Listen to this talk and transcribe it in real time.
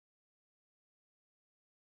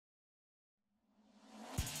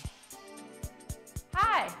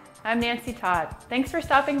I'm Nancy Todd. Thanks for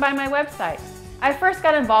stopping by my website. I first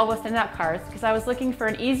got involved with send-out cards because I was looking for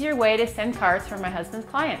an easier way to send cards for my husband's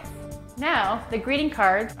clients. Now, the greeting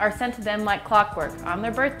cards are sent to them like clockwork on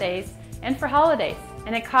their birthdays and for holidays,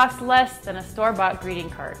 and it costs less than a store-bought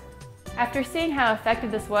greeting card. After seeing how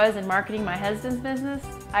effective this was in marketing my husband's business,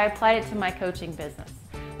 I applied it to my coaching business.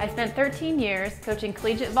 I spent 13 years coaching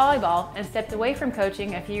collegiate volleyball and stepped away from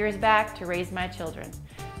coaching a few years back to raise my children.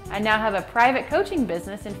 I now have a private coaching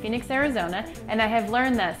business in Phoenix, Arizona, and I have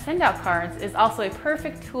learned that send-out cards is also a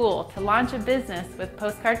perfect tool to launch a business with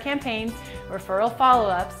postcard campaigns, referral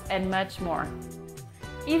follow-ups, and much more.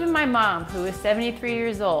 Even my mom, who is 73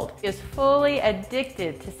 years old, is fully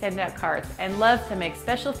addicted to send-out cards and loves to make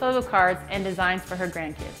special photo cards and designs for her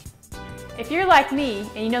grandkids. If you're like me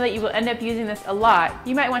and you know that you will end up using this a lot,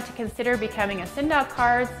 you might want to consider becoming a send-out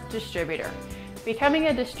cards distributor. Becoming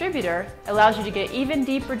a distributor allows you to get even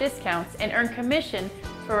deeper discounts and earn commission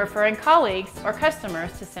for referring colleagues or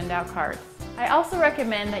customers to send out cards. I also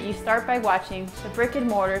recommend that you start by watching the brick and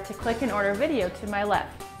mortar to click and order video to my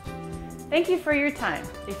left. Thank you for your time.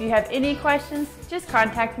 If you have any questions, just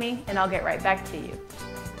contact me and I'll get right back to you.